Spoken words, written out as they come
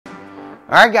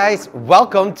All right, guys,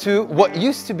 welcome to what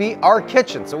used to be our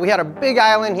kitchen. So we had a big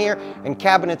island here and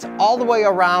cabinets all the way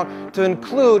around to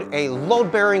include a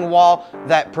load-bearing wall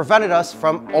that prevented us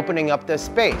from opening up this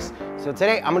space. So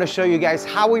today I'm gonna show you guys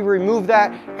how we remove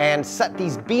that and set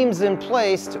these beams in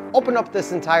place to open up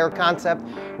this entire concept.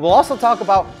 We'll also talk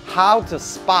about how to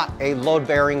spot a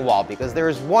load-bearing wall, because there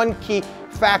is one key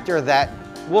factor that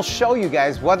will show you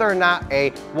guys whether or not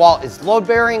a wall is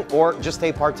load-bearing or just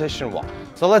a partition wall.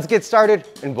 So let's get started,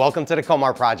 and welcome to the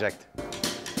Comar project.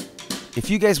 If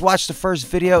you guys watched the first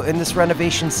video in this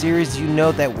renovation series, you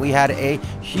know that we had a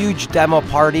huge demo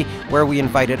party where we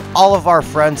invited all of our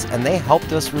friends and they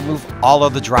helped us remove all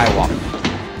of the drywall.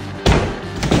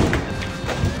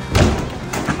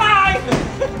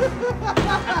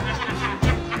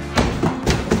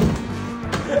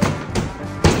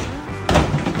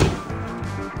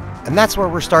 And that's where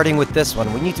we're starting with this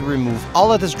one. We need to remove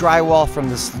all of this drywall from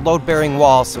this load-bearing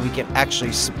wall so we can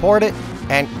actually support it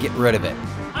and get rid of it.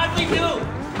 How'd we do?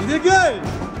 You did good!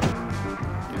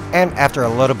 And after a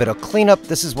little bit of cleanup,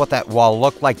 this is what that wall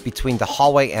looked like between the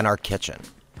hallway and our kitchen.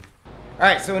 All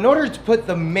right, so in order to put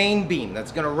the main beam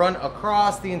that's gonna run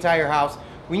across the entire house,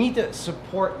 we need to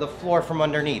support the floor from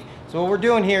underneath. So what we're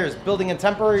doing here is building a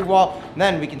temporary wall, and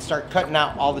then we can start cutting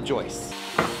out all the joists.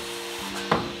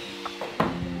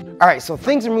 All right, so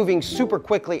things are moving super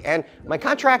quickly, and my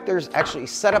contractors actually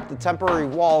set up the temporary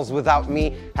walls without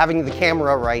me having the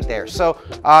camera right there. So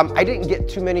I didn't get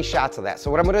too many shots of that.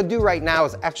 So what I'm gonna do right now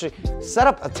is actually set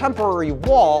up a temporary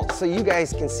wall so you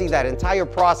guys can see that entire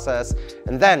process,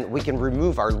 and then we can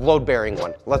remove our load-bearing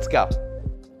one. Let's go.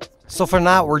 So for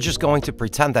now, we're just going to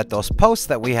pretend that those posts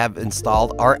that we have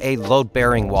installed are a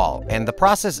load-bearing wall, and the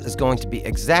process is going to be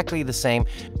exactly the same,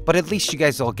 but at least you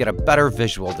guys will get a better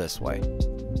visual this way.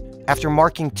 After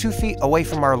marking 2 feet away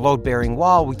from our load-bearing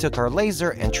wall, we took our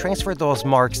laser and transferred those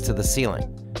marks to the ceiling.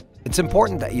 It's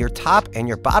important that your top and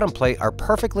your bottom plate are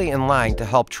perfectly in line to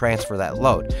help transfer that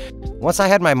load. Once I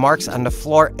had my marks on the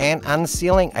floor and on the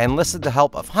ceiling, I enlisted the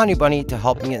help of Honey Bunny to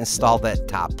help me install that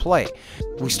top plate.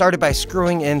 We started by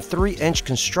screwing in 3-inch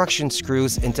construction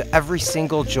screws into every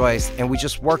single joist, and we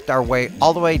just worked our way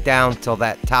all the way down till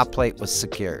that top plate was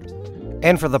secured.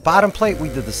 And for the bottom plate, we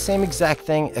did the same exact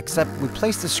thing, except we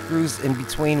placed the screws in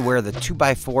between where the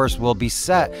 2x4s will be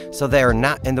set so they are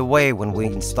not in the way when we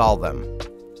install them.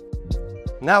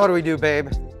 Now what do we do,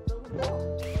 babe?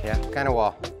 Yeah, what kind of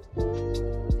wall?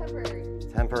 Temporary.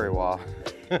 Temporary wall.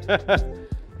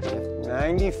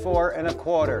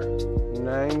 94.25.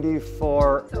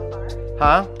 94. So far.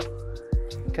 Huh?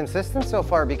 Consistent so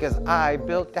far because I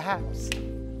built the house.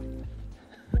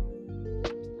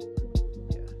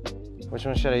 Which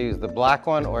one should I use? The black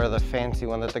one or the fancy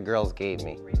one that the girls gave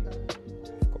me?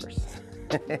 Of course.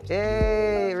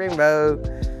 Hey, rainbow.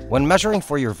 When measuring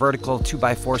for your vertical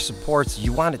 2x4 supports,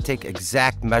 you want to take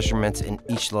exact measurements in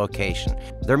each location.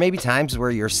 There may be times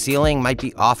where your ceiling might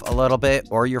be off a little bit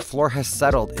or your floor has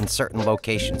settled in certain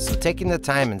locations, so taking the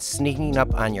time and sneaking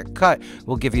up on your cut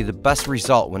will give you the best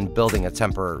result when building a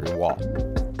temporary wall.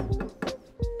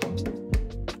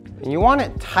 And you want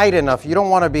it tight enough. You don't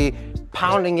want to be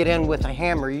pounding it in with a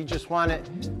hammer. You just want it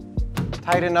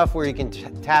tight enough where you can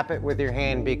tap it with your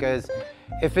hand, because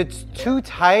if it's too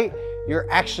tight, you're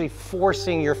actually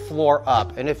forcing your floor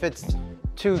up. And if it's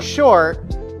too short,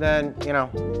 then, you know,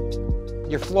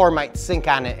 your floor might sink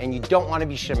on it and you don't want to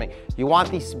be shimming. You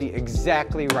want these to be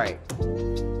exactly right.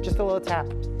 Just a little tap.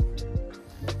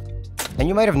 And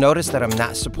you might have noticed that I'm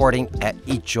not supporting at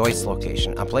each joist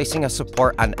location. I'm placing a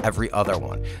support on every other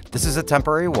one. This is a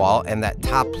temporary wall, and that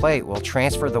top plate will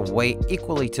transfer the weight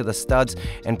equally to the studs,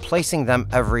 and placing them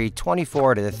every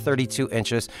 24 to 32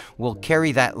 inches will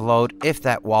carry that load if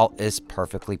that wall is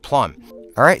perfectly plumb.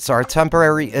 All right, so our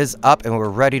temporary is up and we're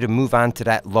ready to move on to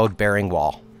that load-bearing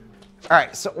wall. All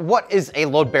right, so what is a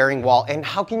load-bearing wall, and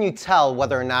how can you tell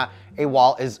whether or not a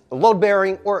wall is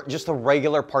load-bearing or just a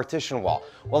regular partition wall?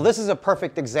 Well, this is a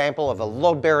perfect example of a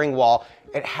load-bearing wall.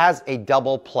 It has a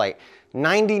double plate.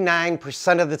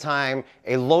 99% of the time,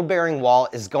 a load-bearing wall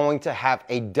is going to have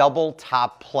a double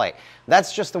top plate.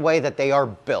 That's just the way that they are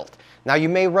built. Now, you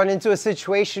may run into a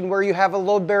situation where you have a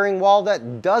load-bearing wall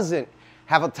that doesn't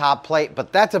have a top plate,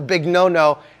 but that's a big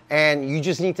no-no, and you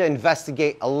just need to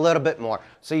investigate a little bit more.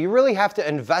 So you really have to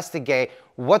investigate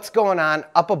what's going on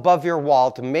up above your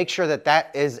wall to make sure that that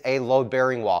is a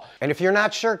load-bearing wall. And if you're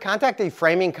not sure, contact a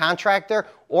framing contractor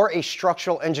or a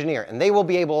structural engineer, and they will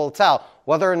be able to tell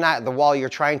whether or not the wall you're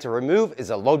trying to remove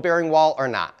is a load-bearing wall or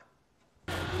not.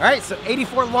 All right, so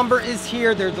 84 Lumber is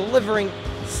here. They're delivering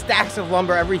stacks of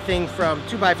lumber, everything from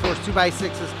 2x4s,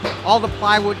 2x6s, all the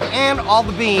plywood and all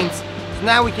the beams. So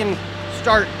now we can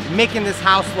start making this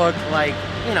house look like,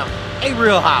 you know, a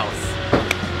real house.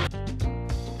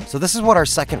 So this is what our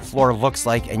second floor looks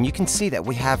like, and you can see that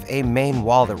we have a main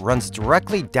wall that runs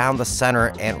directly down the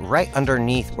center and right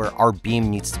underneath where our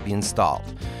beam needs to be installed.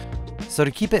 So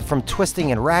to keep it from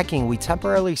twisting and racking, we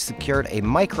temporarily secured a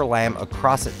microlam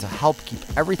across it to help keep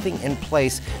everything in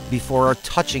place before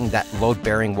touching that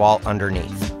load-bearing wall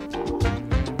underneath.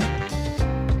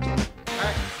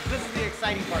 Alright, so this is the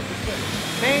exciting part. This is the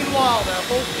main wall that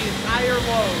holds the entire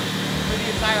load for the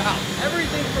entire house.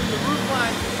 Everything from the roof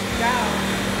line down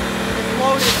is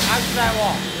loaded onto that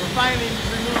wall. We're finally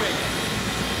removing it.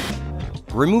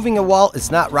 Removing a wall is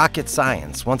not rocket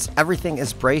science. Once everything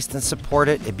is braced and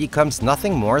supported, it becomes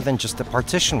nothing more than just a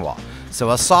partition wall.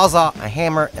 So a sawzall, a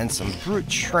hammer, and some brute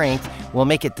strength will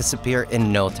make it disappear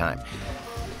in no time.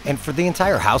 And for the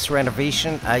entire house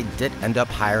renovation, I did end up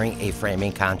hiring a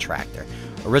framing contractor.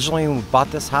 Originally, when we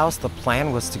bought this house, the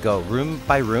plan was to go room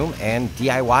by room and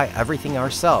DIY everything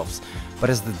ourselves. But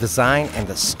as the design and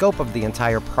the scope of the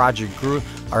entire project grew,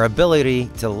 our ability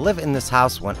to live in this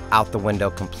house went out the window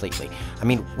completely. I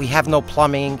mean, we have no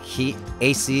plumbing, heat,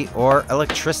 AC, or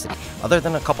electricity, other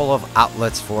than a couple of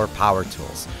outlets for power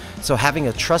tools. So having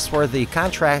a trustworthy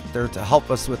contractor to help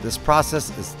us with this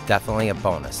process is definitely a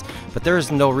bonus. But there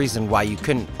is no reason why you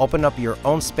couldn't open up your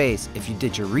own space if you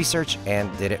did your research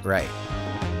and did it right.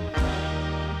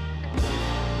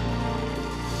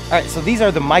 All right, so these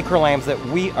are the microlams that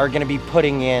we are gonna be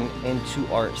putting into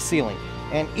our ceiling.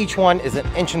 And each one is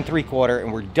 1.75 inches,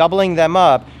 and we're doubling them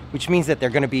up, which means that they're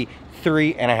gonna be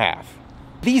 3.5.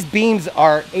 These beams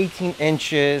are 18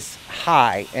 inches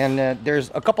high, and there's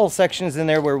a couple of sections in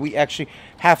there where we actually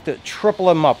have to triple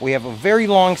them up. We have a very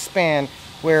long span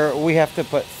where we have to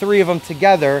put 3 of them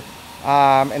together,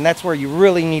 and that's where you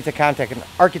really need to contact an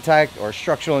architect or a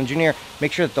structural engineer.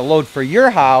 Make sure that the load for your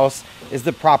house is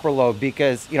the proper load,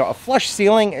 because, you know, a flush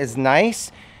ceiling is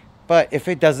nice, but if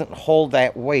it doesn't hold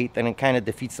that weight, then it kind of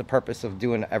defeats the purpose of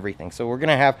doing everything. So we're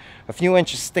gonna have a few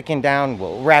inches sticking down.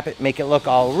 We'll wrap it, make it look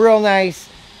all real nice,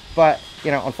 but,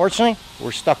 you know, unfortunately,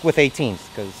 we're stuck with 18s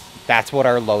because that's what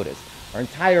our load is. Our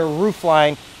entire roof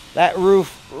line, that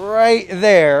roof right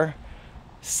there,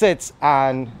 sits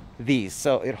on these,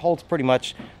 so it holds pretty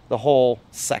much the whole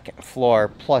second floor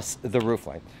plus the roof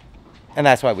line, and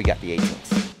that's why we got the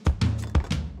 18s.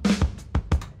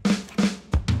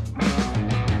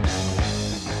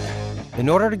 In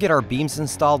order to get our beams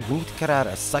installed, we need to cut out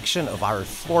a section of our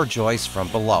floor joist from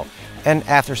below. And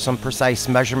after some precise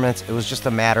measurements, it was just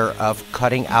a matter of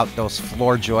cutting out those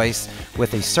floor joists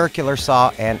with a circular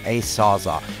saw and a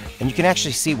sawzall. And you can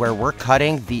actually see where we're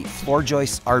cutting, the floor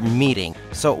joists are meeting.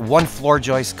 So one floor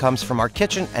joist comes from our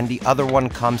kitchen and the other one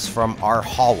comes from our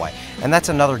hallway. And that's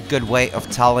another good way of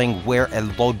telling where a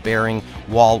load-bearing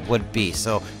wall would be.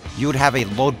 So you would have a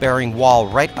load-bearing wall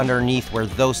right underneath where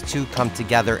those two come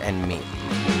together and meet.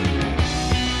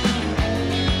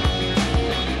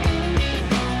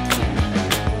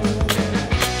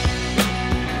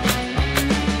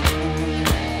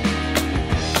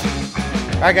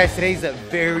 All right, guys, today's a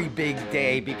very big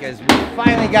day because we've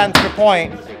finally gotten to the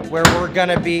point where we're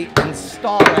gonna be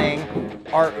installing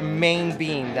our main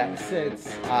beam that sits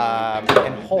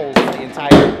and holds the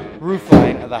entire roof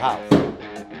line of the house.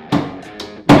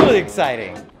 Really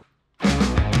exciting.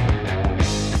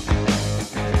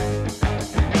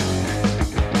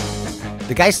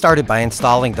 The guy started by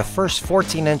installing the first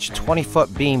 14-inch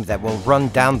 20-foot beam that will run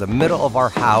down the middle of our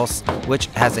house, which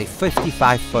has a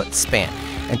 55-foot span.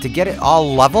 And to get it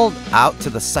all leveled out to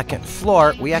the second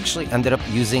floor, we actually ended up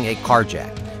using a car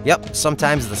jack. Yep,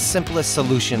 sometimes the simplest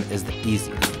solution is the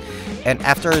easiest. And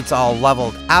after it's all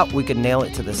leveled out, we could nail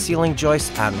it to the ceiling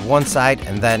joist on one side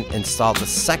and then install the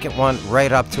second one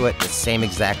right up to it the same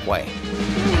exact way.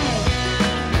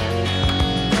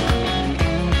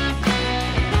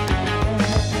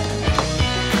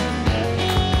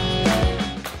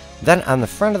 Then on the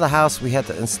front of the house, we had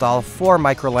to install 4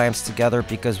 microlamps together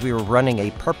because we were running a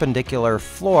perpendicular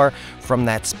floor from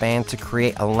that span to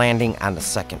create a landing on the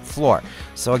second floor.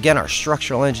 So again, our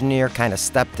structural engineer kind of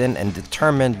stepped in and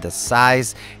determined the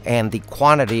size and the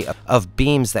quantity of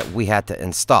beams that we had to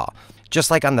install.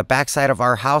 Just like on the back side of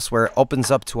our house where it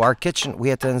opens up to our kitchen, we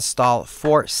had to install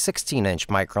 4 16-inch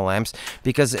microlamps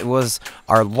because it was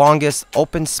our longest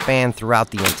open span throughout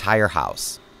the entire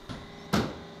house.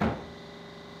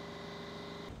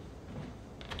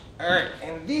 All right,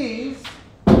 and these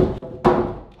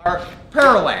are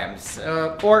paralams,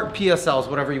 or PSLs,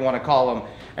 whatever you want to call them.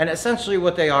 And essentially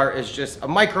what they are is just a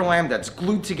microlam that's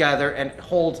glued together and it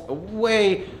holds a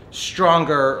way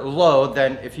stronger load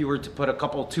than if you were to put a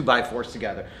couple 2x4s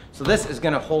together. So this is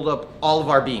going to hold up all of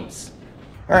our beams.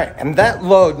 All right, and that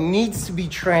load needs to be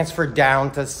transferred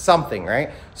down to something,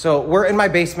 right? So we're in my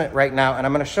basement right now, and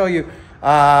I'm gonna show you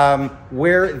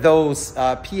where those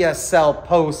PSL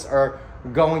posts are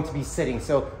going to be sitting.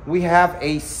 So we have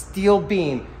a steel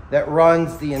beam that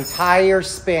runs the entire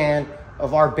span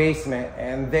of our basement,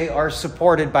 and they are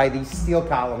supported by these steel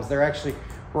columns. They're actually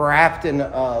wrapped in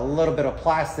a little bit of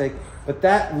plastic, but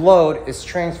that load is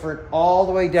transferred all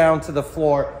the way down to the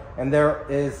floor, and there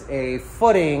is a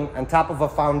footing on top of a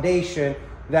foundation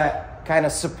that kind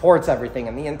of supports everything.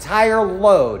 And the entire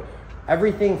load,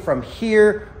 everything from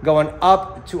here going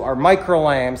up to our micro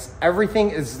lamps, everything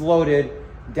is loaded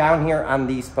down here on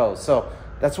these posts. So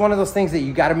that's one of those things that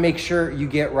you got to make sure you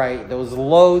get right. Those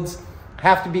loads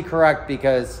have to be correct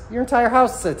because your entire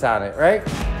house sits on it, right?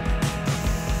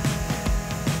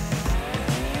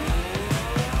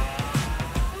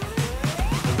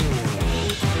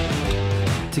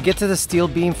 To get to the steel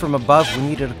beam from above, we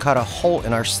needed to cut a hole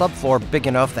in our subfloor big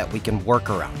enough that we can work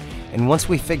around. And once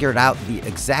we figured out the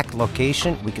exact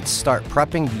location, we could start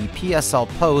prepping the PSL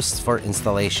posts for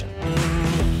installation.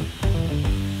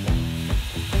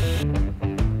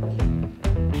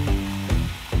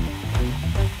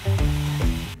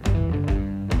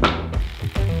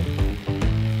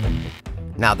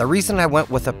 Now, the reason I went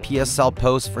with a PSL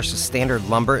post versus standard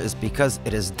lumber is because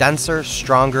it is denser,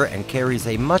 stronger, and carries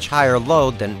a much higher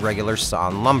load than regular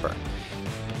sawn lumber.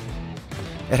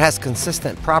 It has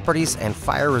consistent properties and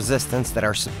fire resistance that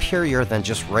are superior than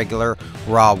just regular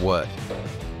raw wood.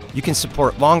 You can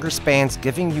support longer spans,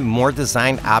 giving you more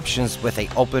design options with an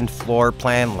open floor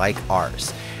plan like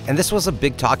ours. And this was a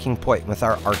big talking point with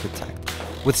our architect.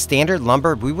 With standard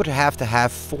lumber, we would have to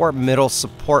have 4 middle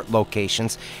support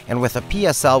locations, and with a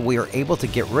PSL, we are able to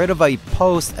get rid of a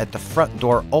post at the front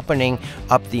door, opening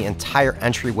up the entire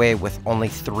entryway with only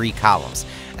 3 columns.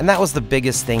 And that was the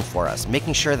biggest thing for us,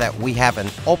 making sure that we have an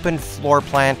open floor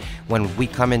plan when we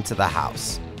come into the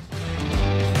house.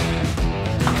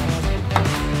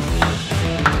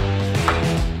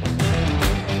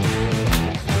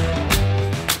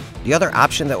 The other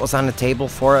option that was on the table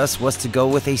for us was to go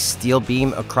with a steel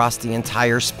beam across the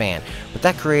entire span, but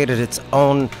that created its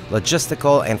own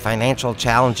logistical and financial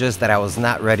challenges that I was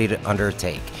not ready to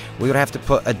undertake. We would have to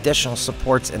put additional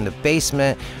supports in the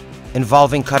basement,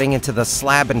 involving cutting into the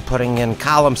slab and putting in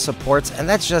column supports, and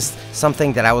that's just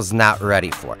something that I was not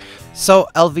ready for. So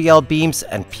LVL beams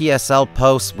and PSL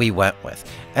posts we went with.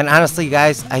 And honestly,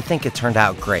 guys, I think it turned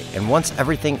out great. And once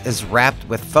everything is wrapped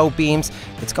with faux beams,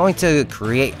 it's going to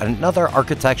create another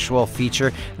architectural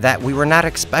feature that we were not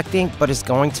expecting, but is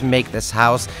going to make this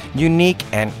house unique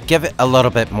and give it a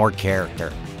little bit more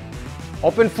character.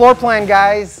 Open floor plan,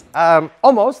 guys.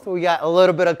 Almost. We got a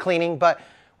little bit of cleaning, but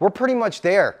we're pretty much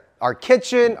there. Our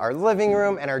kitchen, our living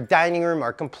room, and our dining room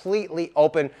are completely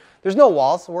open. There's no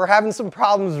walls. We're having some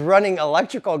problems running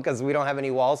electrical because we don't have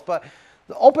any walls, but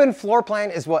the open floor plan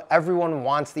is what everyone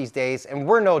wants these days, and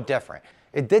we're no different.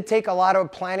 It did take a lot of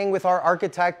planning with our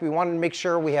architect. We wanted to make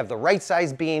sure we have the right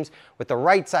size beams with the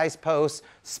right size posts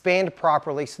spanned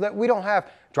properly so that we don't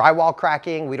have drywall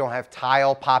cracking, we don't have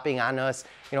tile popping on us,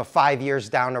 5 years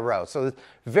down the road. So it's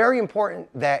very important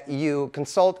that you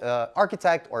consult an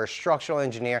architect or a structural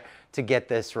engineer to get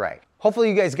this right. Hopefully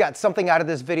you guys got something out of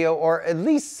this video, or at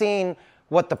least seen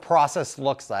what the process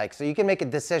looks like, so you can make a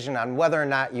decision on whether or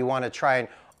not you want to try and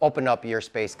open up your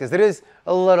space, because it is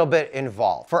a little bit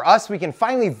involved. For us, we can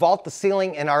finally vault the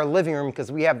ceiling in our living room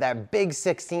because we have that big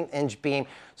 16-inch beam.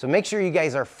 So make sure you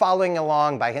guys are following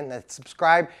along by hitting the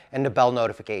subscribe and the bell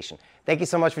notification. Thank you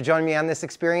so much for joining me on this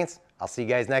experience. I'll see you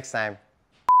guys next time.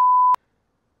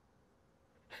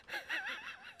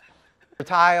 Your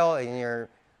tile and your...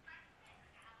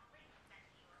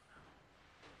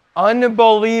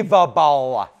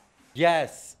 Unbelievable.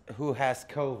 Yes, who has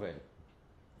COVID?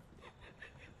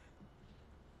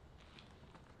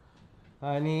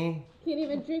 Honey? Can't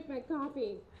even drink my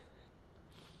coffee.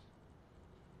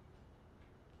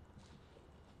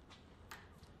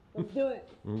 Let's do it.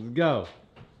 Let's go.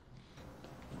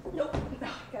 Nope. No,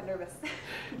 I got nervous.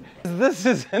 This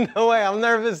is in the way. I'm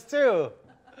nervous too.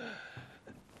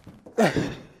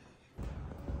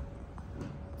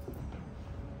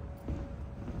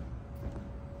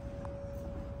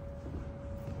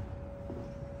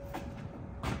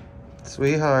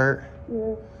 Sweetheart.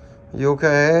 Yeah. You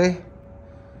okay?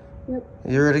 Yep.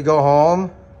 You ready to go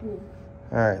home? Yeah.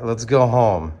 All right, let's go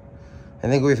home. I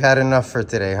think we've had enough for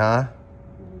today, huh?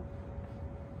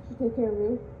 Should take care of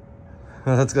you.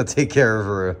 Let's go take care of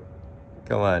Rue.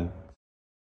 Come on.